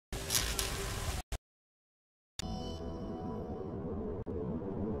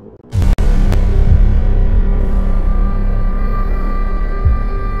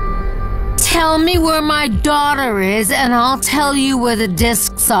Tell me where my daughter is, and I'll tell you where the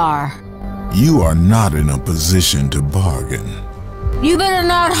discs are. You are not in a position to bargain. You better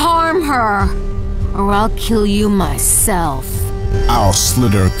not harm her, or I'll kill you myself. I'll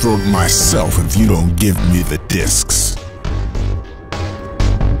slit her throat myself if you don't give me the discs.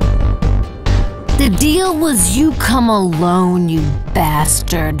 The deal was you come alone, you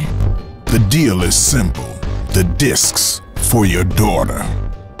bastard. The deal is simple. The discs for your daughter.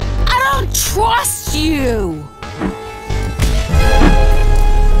 I don't trust you!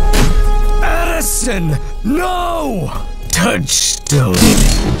 Addison! No! Touchstone,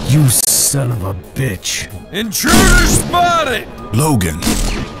 you son of a bitch. Intruder spotted! Logan.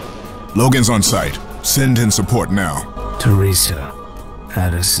 Logan's on site. Send in support now. Teresa,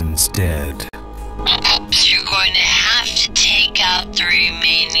 Addison's dead. You're going to have to take out the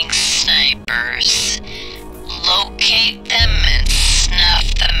remaining snipers, locate them, and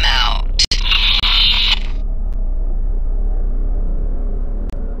snuff them out.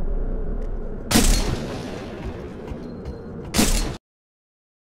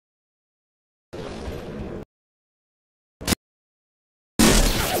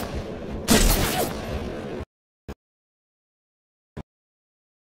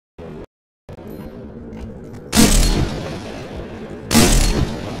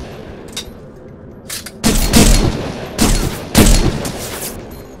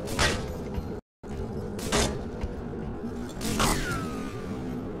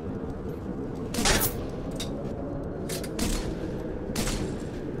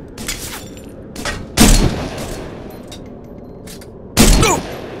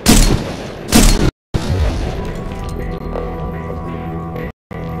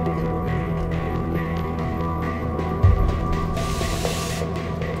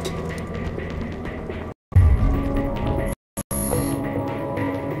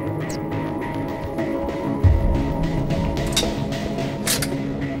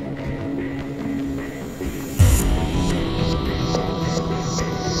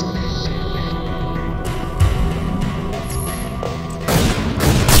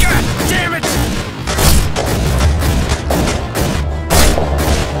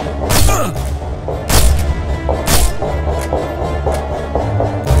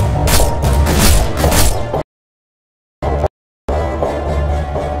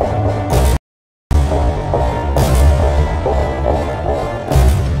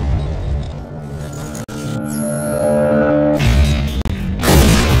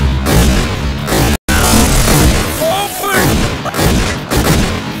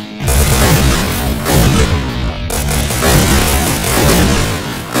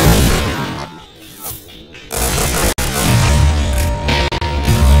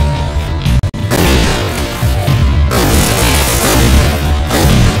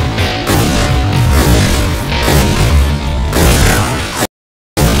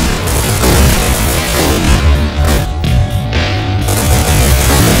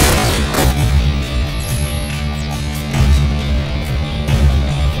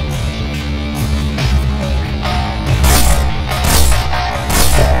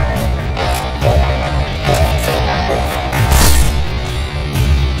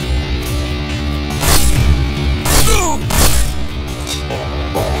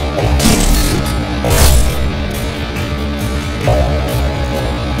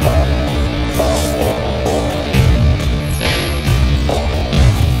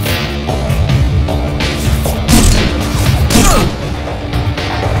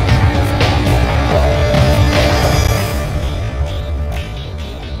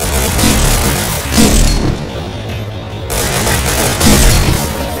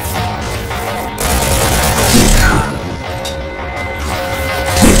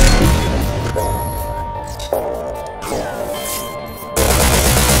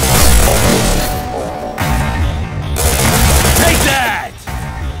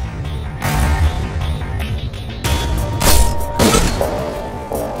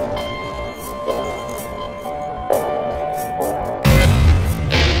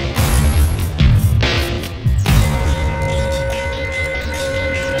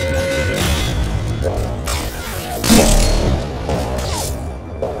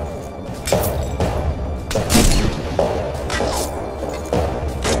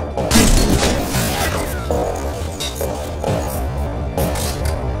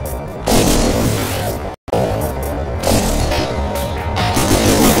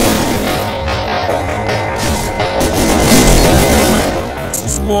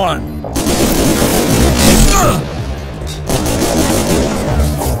 one.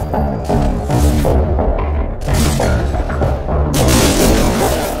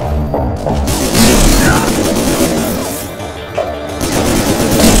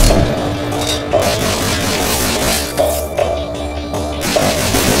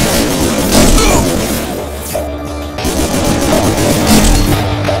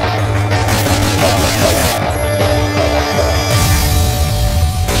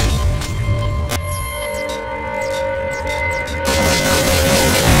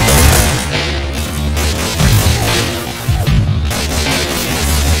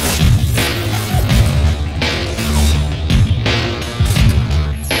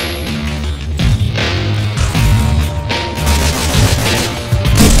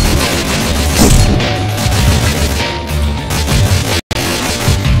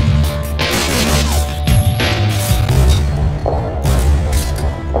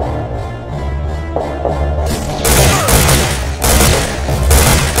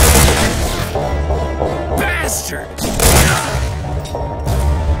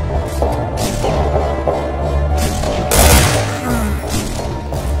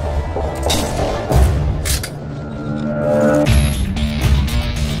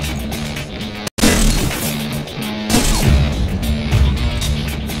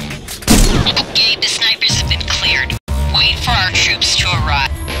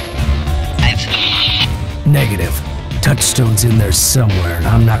 Negative. Touchstone's in there somewhere, and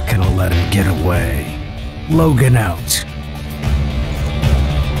I'm not gonna let him get away. Logan out.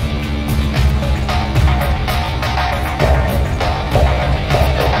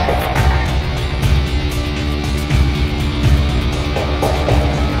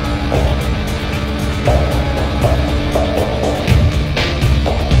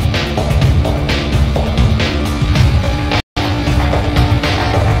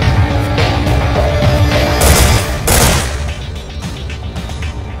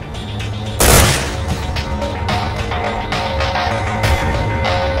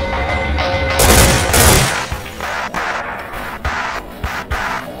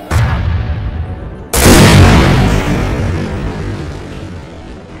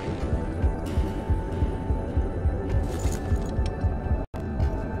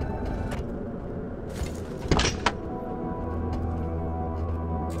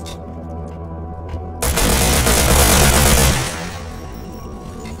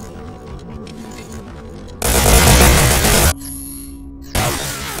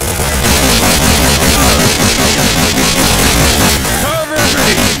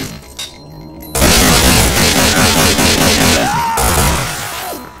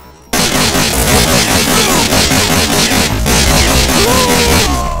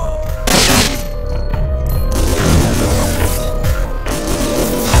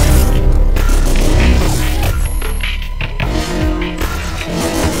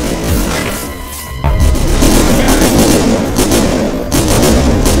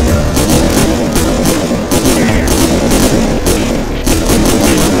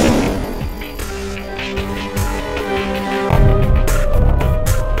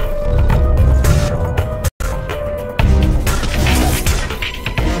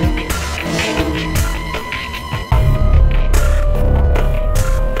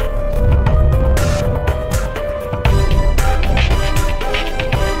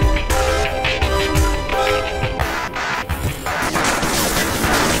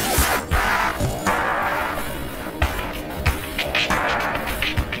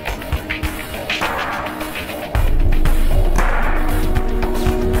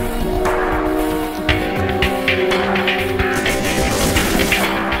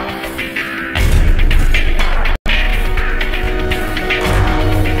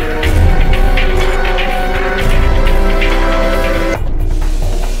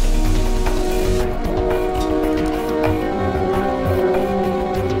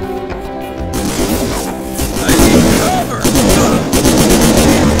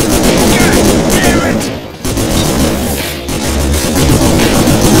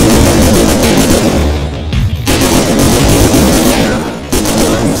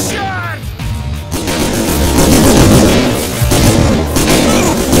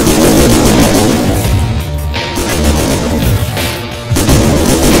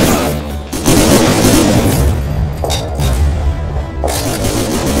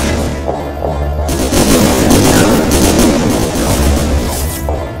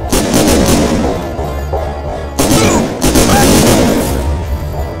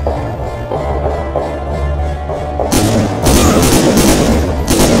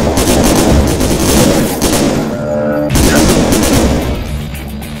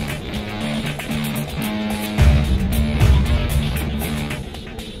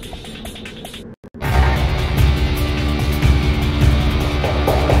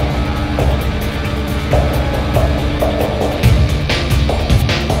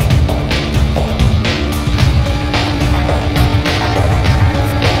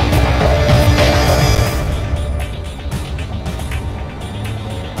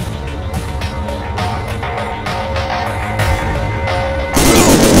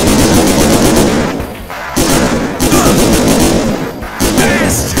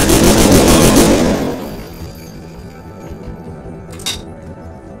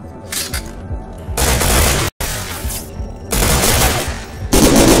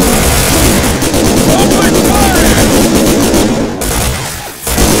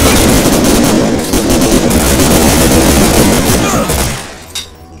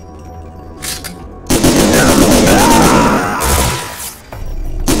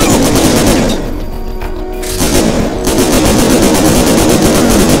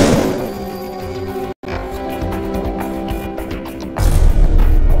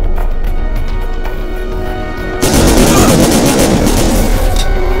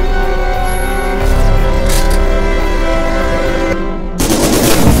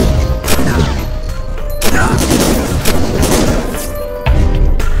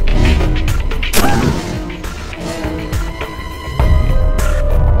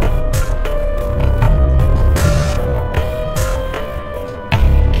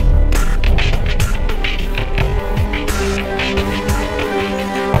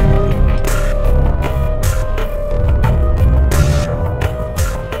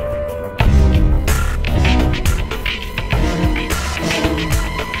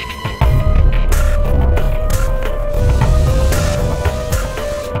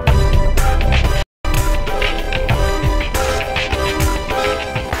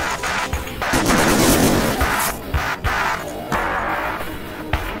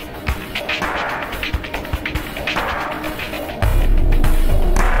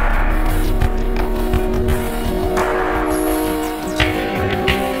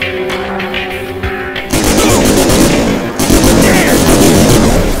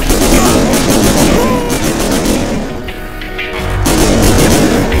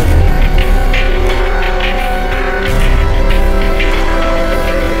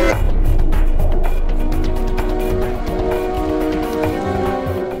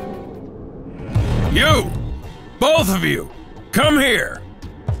 of you! Come here!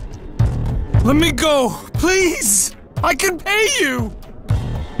 Let me go, please! I can pay you!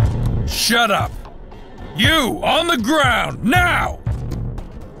 Shut up! You, on the ground, now!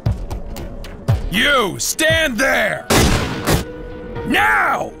 You, stand there!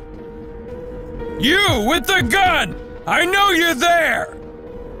 Now! You, with the gun! I know you're there!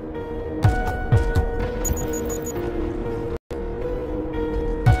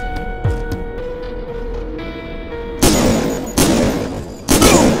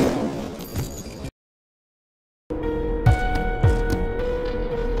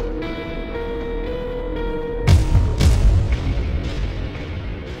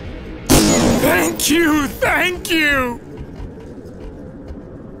 Thank you! Thank you!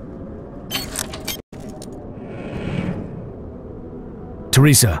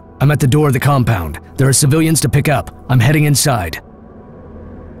 Teresa, I'm at the door of the compound. There are civilians to pick up. I'm heading inside.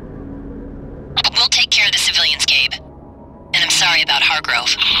 We'll take care of the civilians, Gabe. And I'm sorry about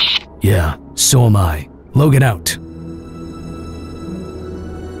Hargrove. Yeah, so am I. Logan out.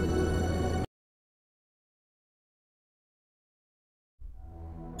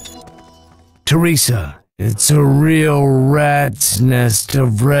 Teresa, it's a real rat's nest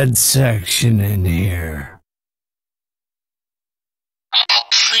of red section in here.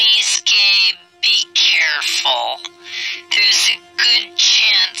 Please, Gabe, be careful. There's a good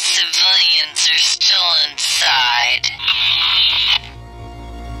chance civilians are still inside.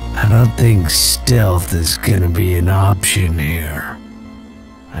 I don't think stealth is gonna be an option here.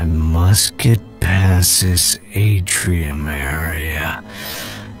 I must get past this atrium area.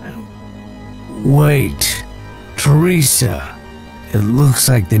 Wait, Teresa. It looks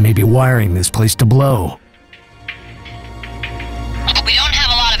like they may be wiring this place to blow. We don't have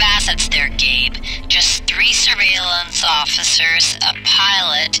a lot of assets there, Gabe. Just 3 surveillance officers, a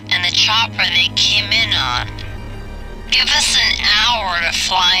pilot, and the chopper they came in on. Give us an hour to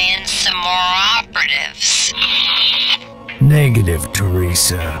fly in some more operatives. Negative,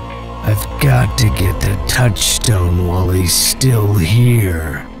 Teresa. I've got to get the touchstone while he's still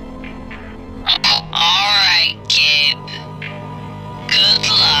here. Alright, Gabe. Good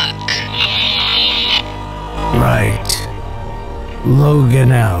luck. Right.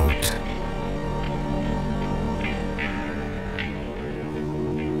 Logan out.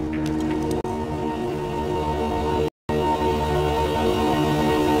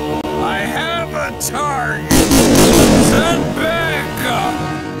 I have a target! Send back up!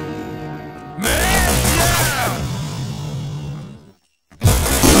 Man down!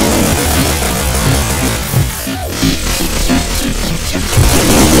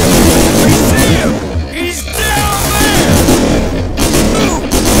 We see him! He's down there!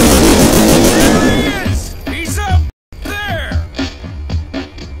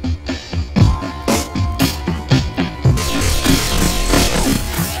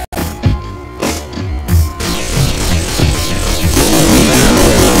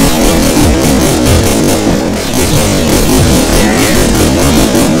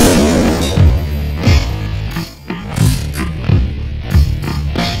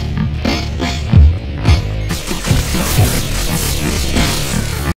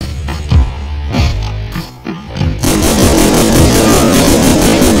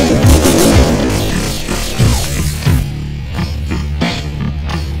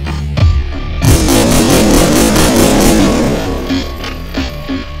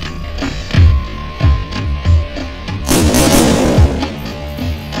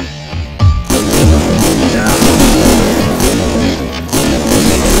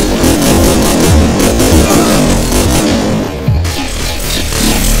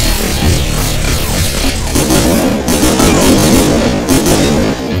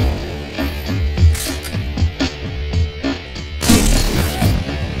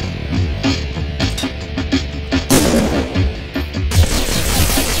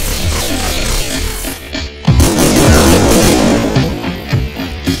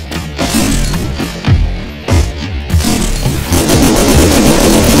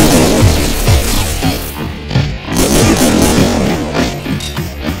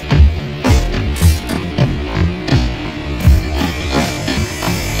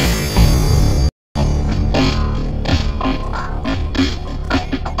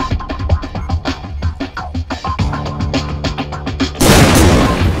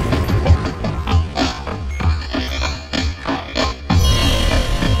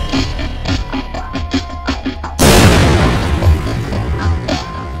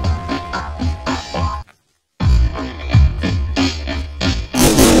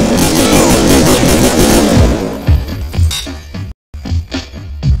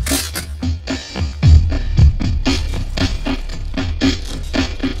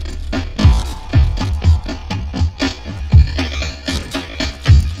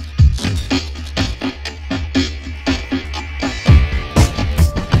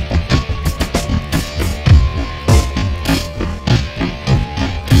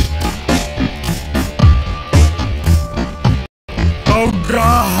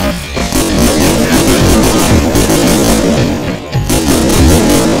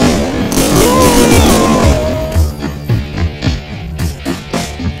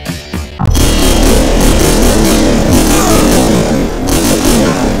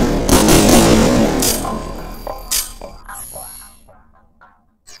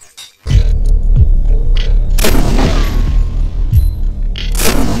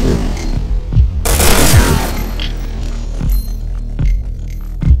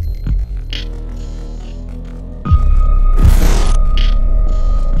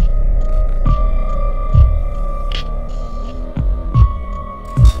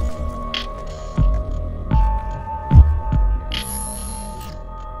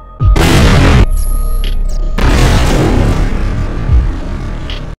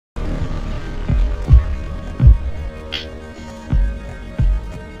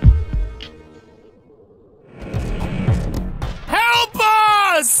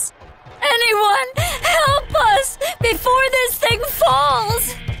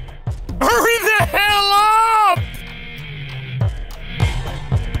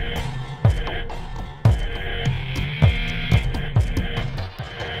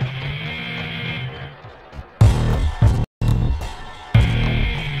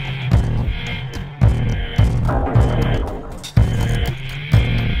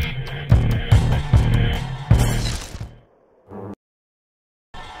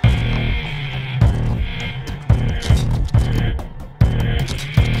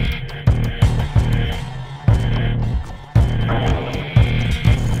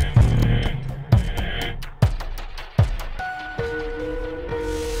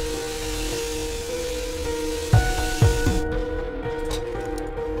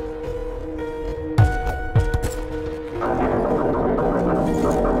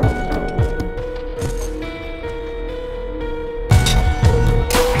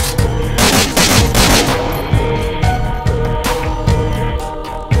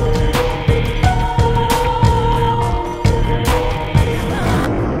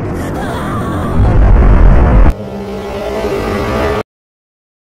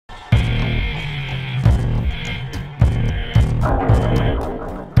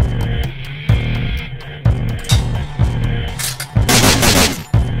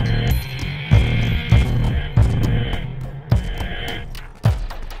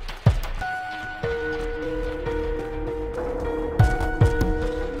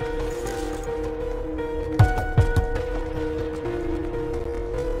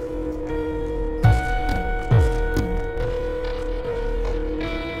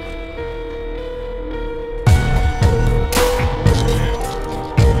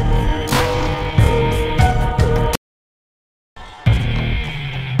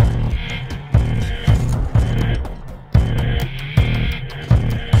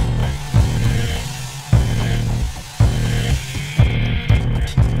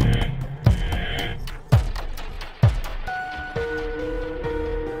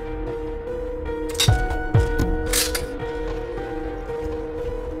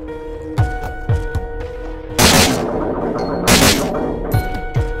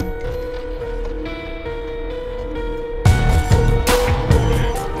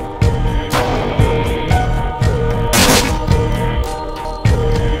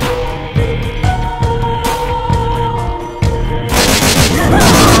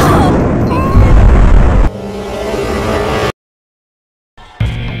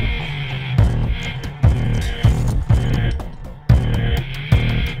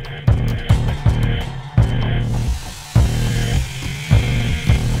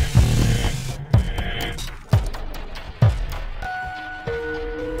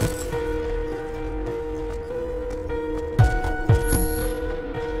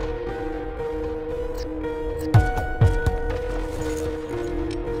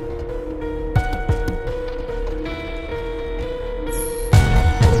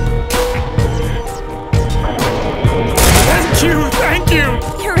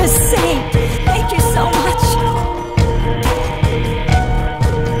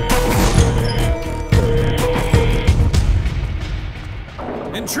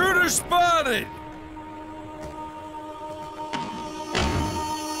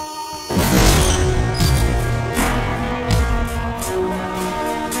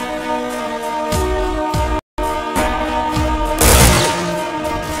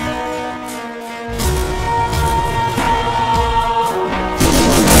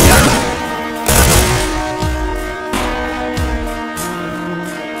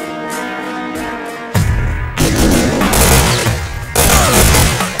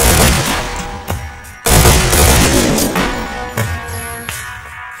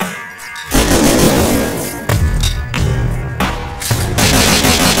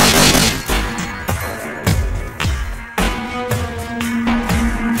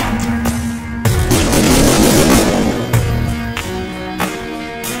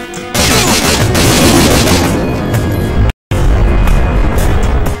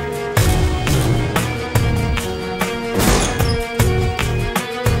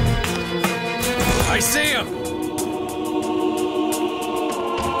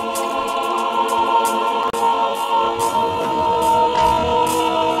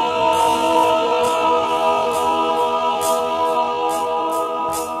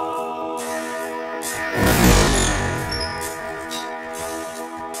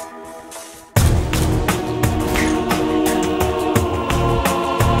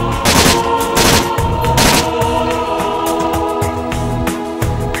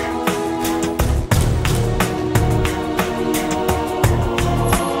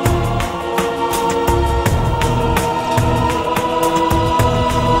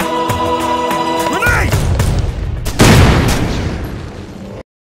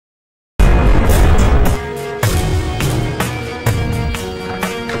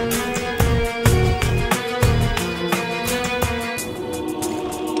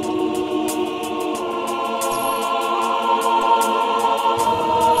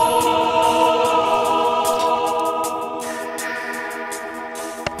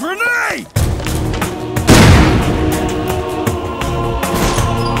 Grenade!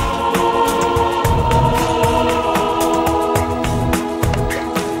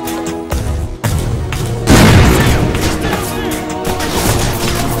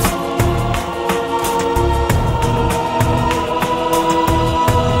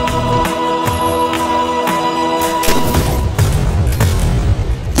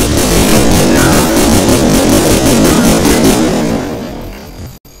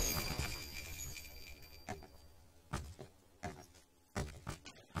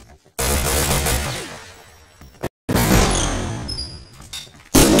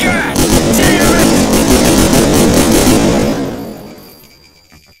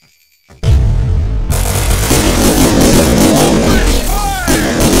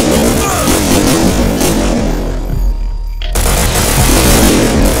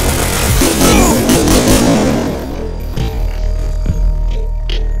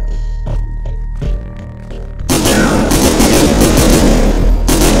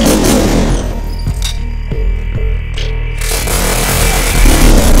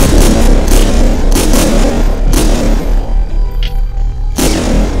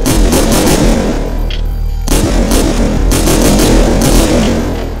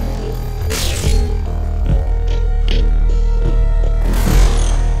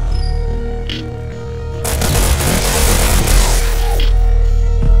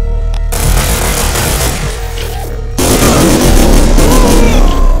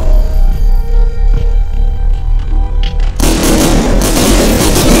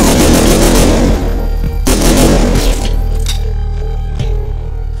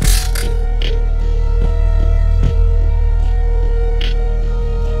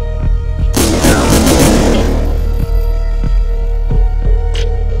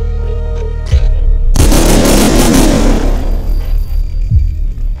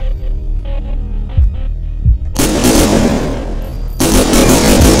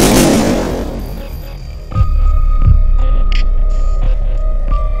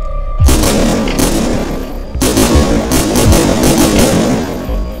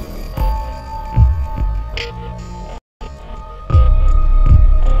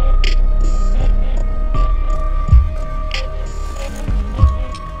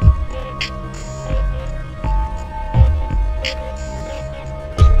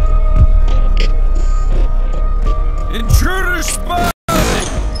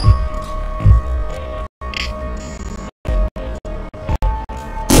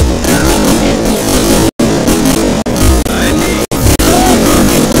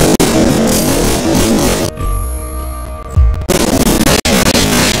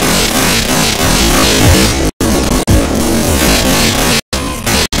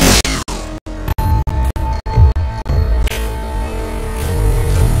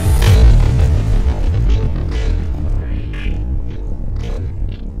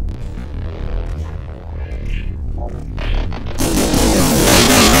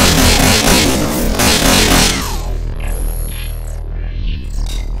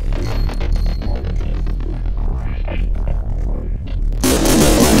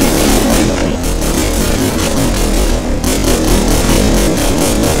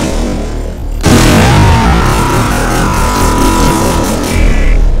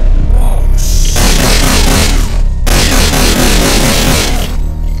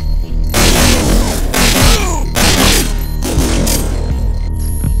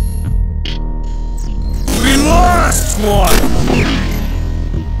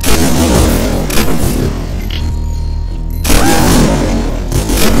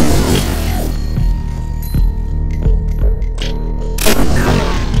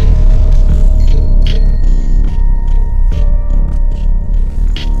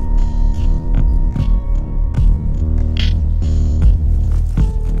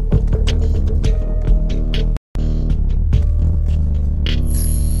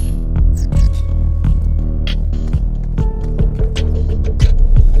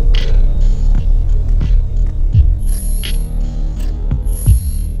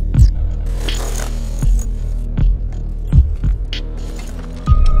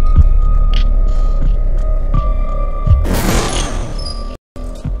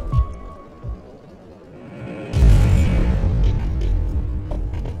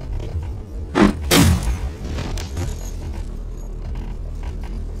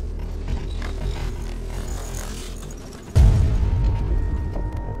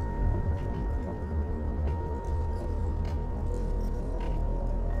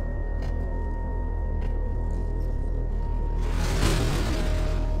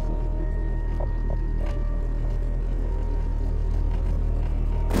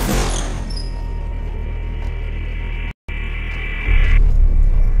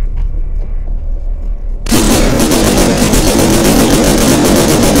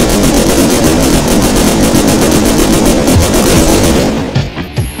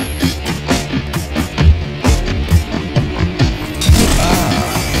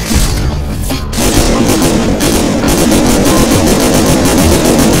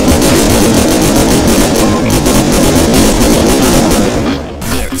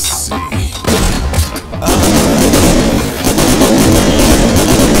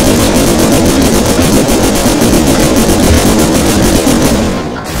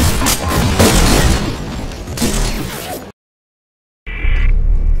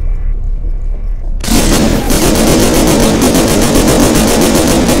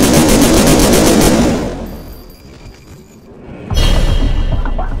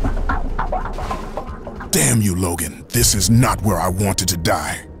 Damn you, Logan. This is not where I wanted to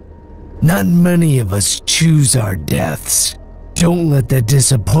die. Not many of us choose our deaths. Don't let the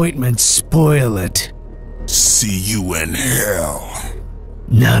disappointment spoil it. See you in hell.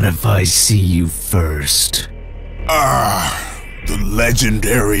 Not if I see you first. Ah, the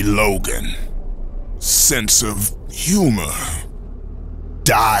legendary Logan. Sense of humor.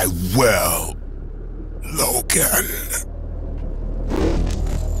 Die well, Logan.